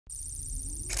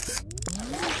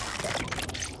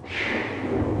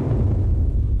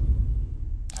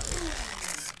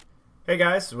Hey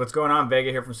guys, what's going on?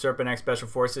 Vega here from Supercomputer Special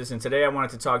Forces, and today I wanted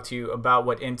to talk to you about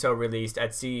what Intel released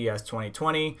at CES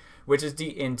 2020, which is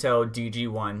the Intel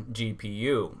DG1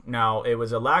 GPU. Now, it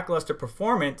was a lackluster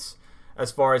performance as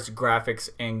far as graphics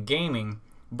and gaming,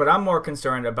 but I'm more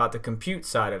concerned about the compute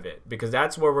side of it, because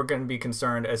that's where we're going to be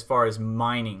concerned as far as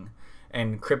mining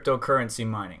and cryptocurrency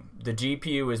mining. The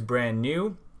GPU is brand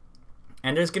new,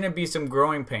 and there's going to be some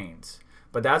growing pains.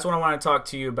 But that's what I want to talk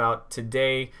to you about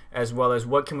today, as well as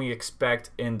what can we expect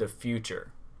in the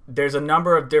future. There's a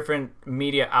number of different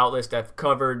media outlets that have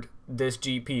covered this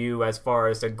GPU as far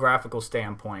as a graphical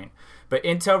standpoint. But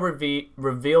Intel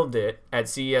revealed it at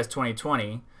CES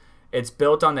 2020. It's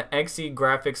built on the Xe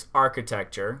graphics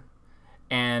architecture,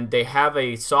 and they have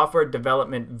a software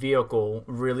development vehicle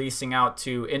releasing out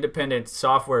to independent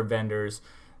software vendors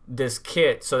this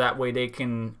kit, so that way they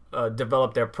can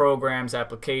develop their programs,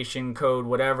 application code,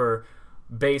 whatever,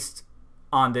 based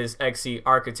on this Xe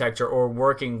architecture or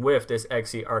working with this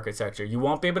Xe architecture. You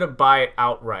won't be able to buy it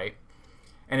outright,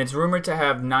 and it's rumored to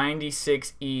have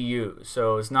 96 EUs,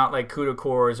 so it's not like CUDA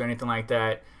cores or anything like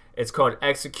that. It's called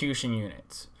execution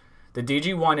units. The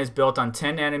DG1 is built on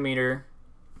 10 nanometer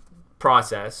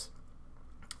process,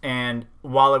 and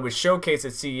while it was showcased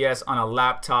at CES on a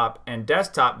laptop and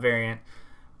desktop variant,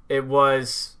 it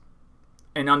was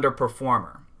an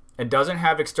underperformer. It doesn't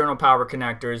have external power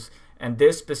connectors, and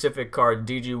this specific card,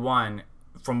 DG1,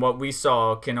 from what we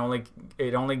saw,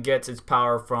 it only gets its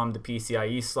power from the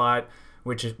PCIe slot,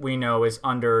 which we know is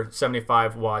under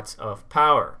 75 watts of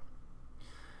power.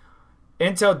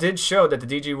 Intel did show that the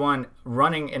DG1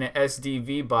 running in an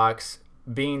SDV box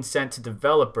being sent to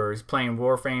developers playing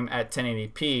Warframe at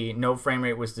 1080p. No frame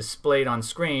rate was displayed on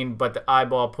screen, but the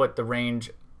eyeball put the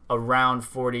range around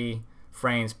 40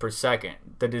 frames per second.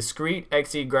 The discrete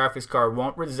Xe graphics card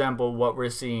won't resemble what we're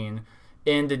seeing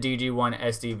in the DG1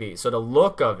 SDV. So the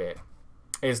look of it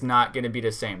is not going to be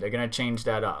the same. They're going to change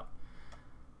that up.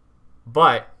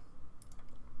 But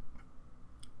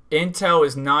Intel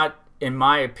is not, in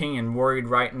my opinion, worried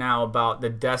right now about the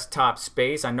desktop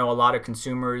space. I know a lot of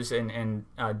consumers and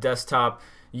desktop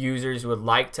users would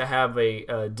like to have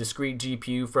a discrete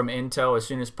GPU from Intel as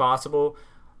soon as possible.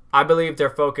 I believe they're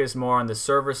focused more on the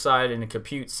server side and the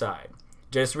compute side.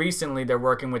 Just recently, they're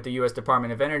working with the U.S.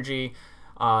 Department of Energy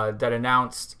that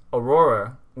announced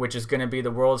Aurora, which is going to be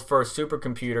the world's first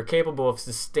supercomputer capable of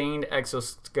sustained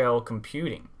exascale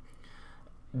computing.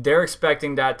 They're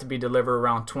expecting that to be delivered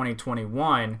around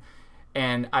 2021,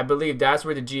 and I believe that's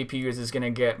where the GPUs is going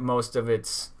to get most of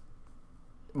its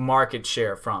market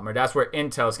share from, or that's where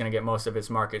Intel is going to get most of its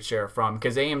market share from,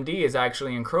 because AMD is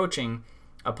actually encroaching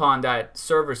upon that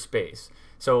server space.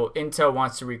 So Intel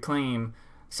wants to reclaim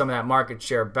some of that market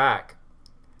share back,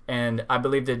 and I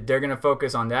believe that they're going to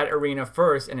focus on that arena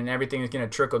first, and then everything is going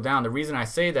to trickle down. The reason I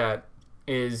say that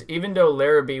is, even though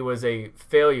Larrabee was a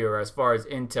failure as far as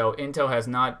Intel has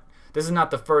not, this is not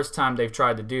the first time they've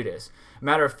tried to do this.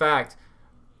 Matter of fact,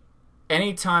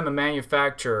 anytime a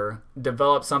manufacturer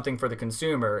develops something for the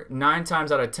consumer, 9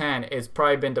 times out of 10 it's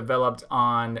probably been developed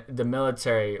on the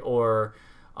military or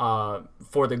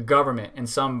for the government in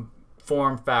some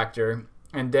form factor,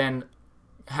 and then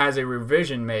has a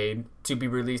revision made to be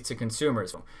released to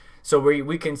consumers. So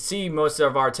we can see most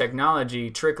of our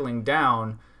technology trickling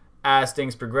down as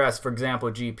things progress. For example,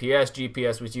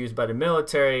 GPS was used by the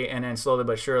military, and then slowly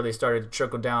but surely started to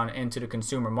trickle down into the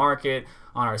consumer market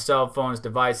on our cell phones,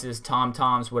 devices,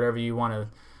 TomToms, whatever you want to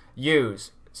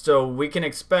use. So we can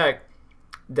expect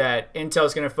that Intel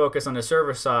is going to focus on the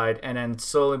server side and then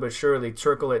slowly but surely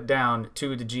trickle it down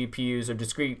to the GPUs or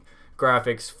discrete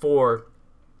graphics for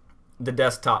the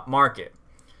desktop market.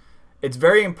 It's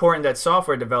very important that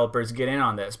software developers get in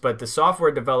on this, but the software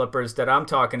developers that I'm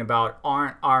talking about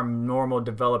aren't our normal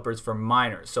developers for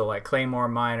miners. So like Claymore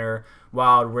Miner,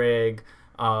 Wild Rig,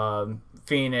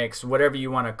 Phoenix, whatever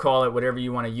you want to call it, whatever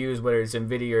you want to use, whether it's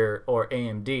Nvidia or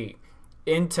AMD.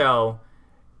 Intel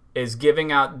is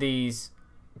giving out these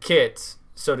kits,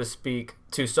 so to speak,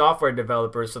 to software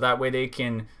developers, so that way they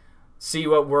can see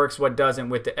what works, what doesn't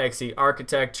with the Xe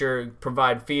architecture,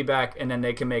 provide feedback, and then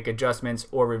they can make adjustments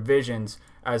or revisions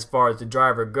as far as the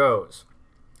driver goes.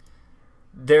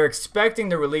 They're expecting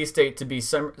the release date to be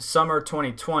summer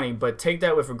 2020, but take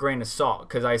that with a grain of salt,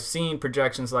 because I've seen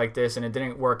projections like this and it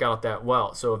didn't work out that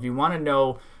well. So if you want to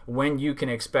know when you can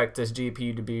expect this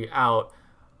GPU to be out,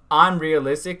 I'm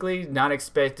realistically not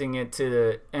expecting it to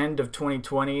the end of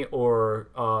 2020 or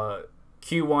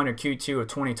Q1 or Q2 of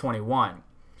 2021.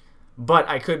 but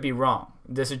I could be wrong.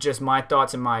 This is just my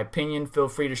thoughts and my opinion. Feel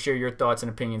free to share your thoughts and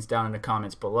opinions down in the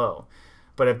comments below.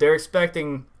 But if they're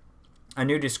expecting a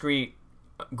new discrete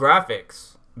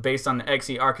graphics based on the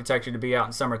XE architecture to be out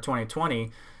in summer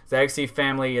 2020, the XE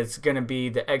family is going to be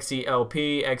the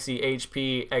XE-LP,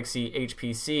 XE-HP,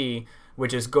 XE-HPC,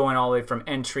 which is going all the way from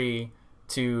entry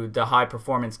to the high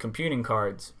performance computing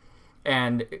cards.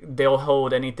 And they'll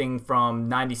hold anything from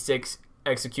 96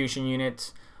 execution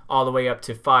units all the way up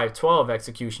to 512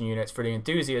 execution units for the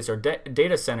enthusiasts or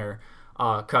data center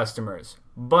customers.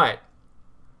 But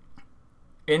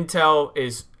Intel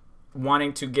is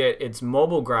wanting to get its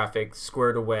mobile graphics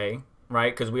squared away,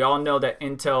 right? Because we all know that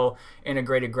Intel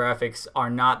integrated graphics are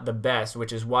not the best,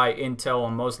 which is why Intel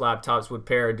on most laptops would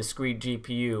pair a discrete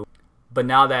GPU. But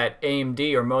now that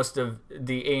AMD, or most of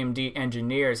the AMD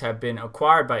engineers, have been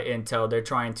acquired by Intel, they're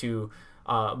trying to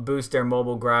boost their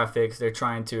mobile graphics. They're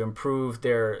trying to improve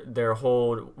their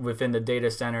hold within the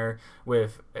data center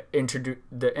with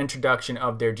the introduction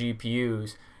of their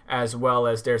GPUs, as well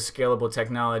as their scalable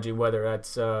technology, whether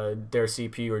that's their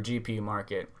CPU or GPU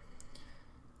market.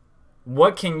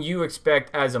 What can you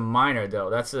expect as a miner, though?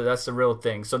 That's the real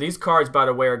thing. So these cards, by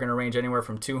the way, are going to range anywhere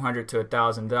from $200 to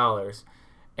 $1,000,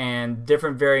 and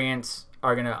different variants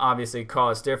are going to obviously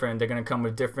cost different. They're going to come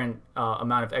with different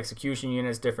amount of execution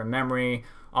units, different memory,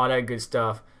 all that good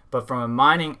stuff. But from a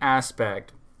mining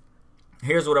aspect,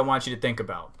 here's what I want you to think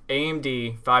about.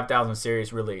 AMD 5000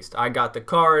 series released. I got the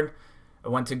card. I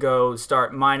went to go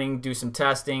start mining, do some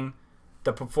testing.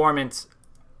 The performance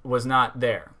was not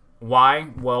there. Why?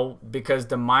 Well, because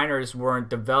the miners weren't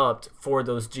developed for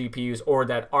those GPUs or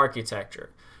that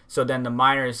architecture. So then the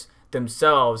miners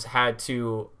themselves had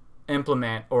to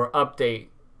implement or update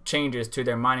changes to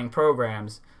their mining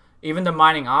programs, even the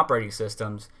mining operating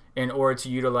systems, in order to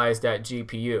utilize that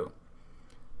GPU.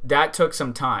 That took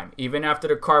some time. Even after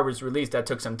the card was released, that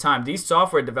took some time. These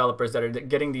software developers that are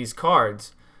getting these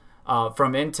cards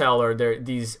from Intel, or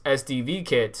these SDV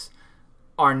kits,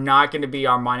 are not going to be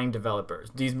our mining developers.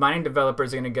 These mining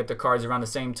developers are going to get the cards around the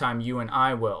same time you and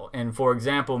I will. And for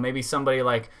example, maybe somebody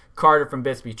like Carter from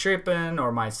Bits Be Trippin'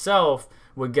 or myself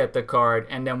would get the card,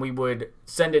 and then we would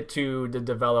send it to the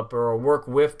developer or work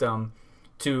with them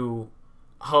to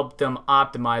help them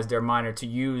optimize their miner to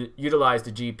utilize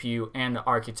the GPU and the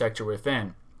architecture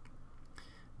within.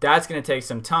 That's going to take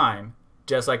some time,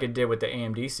 just like it did with the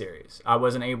AMD series. I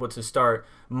wasn't able to start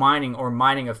mining or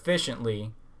mining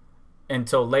efficiently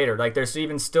until later. Like, there's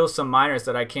even still some miners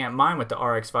that I can't mine with the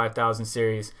RX 5000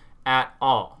 series at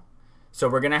all. So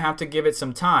we're going to have to give it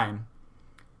some time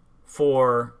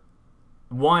for,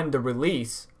 one, the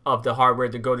release of the hardware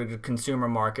to go to the consumer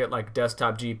market, like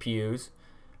desktop GPUs.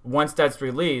 Once that's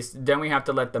released, then we have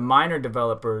to let the miner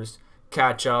developers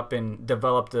catch up and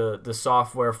develop the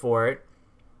software for it.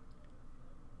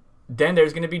 Then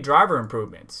there's going to be driver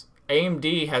improvements.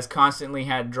 AMD has constantly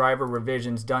had driver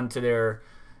revisions done to their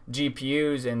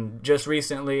GPUs, and just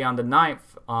recently on the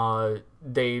 9th,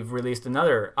 they've released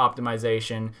another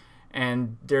optimization,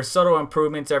 and there's subtle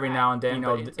improvements every now and then. You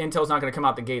know, Intel's not going to come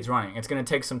out the gates running. It's going to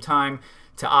take some time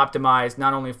to optimize,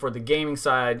 not only for the gaming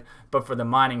side, but for the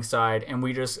mining side, and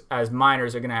we just, as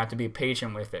miners, are going to have to be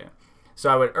patient with it. So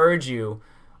I would urge you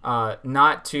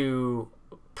not to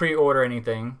pre-order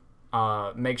anything.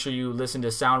 Make sure you listen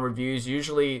to sound reviews.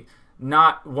 Usually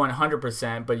not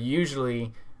 100%, but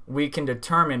usually we can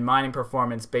determine mining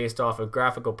performance based off of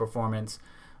graphical performance.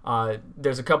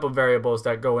 There's a couple of variables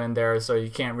that go in there, so you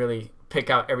can't really pick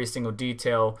out every single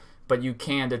detail, but you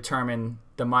can determine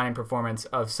the mining performance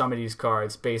of some of these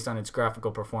cards based on its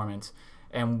graphical performance.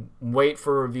 And wait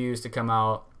for reviews to come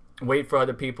out. Wait for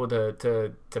other people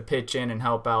to pitch in and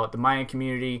help out. The mining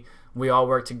community, we all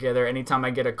work together. Anytime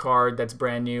I get a card that's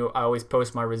brand new, I always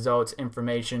post my results,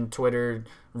 information, Twitter,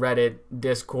 Reddit,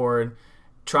 Discord,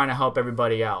 trying to help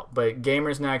everybody out. But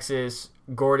Gamers Nexus,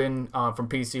 Gordon from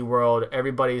PCWorld,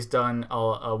 everybody's done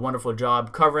a wonderful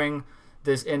job covering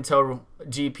this Intel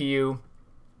GPU,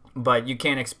 but you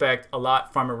can't expect a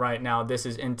lot from it right now. This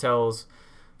is Intel's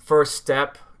first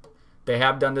step. They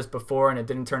have done this before and it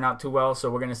didn't turn out too well,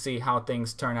 so we're going to see how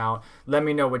things turn out. Let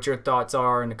me know what your thoughts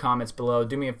are in the comments below.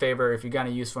 Do me a favor, if you got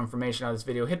any useful information out of this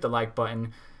video, hit the like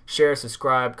button, share,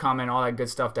 subscribe, comment, all that good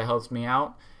stuff that helps me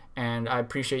out. And I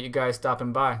appreciate you guys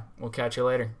stopping by. We'll catch you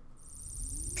later.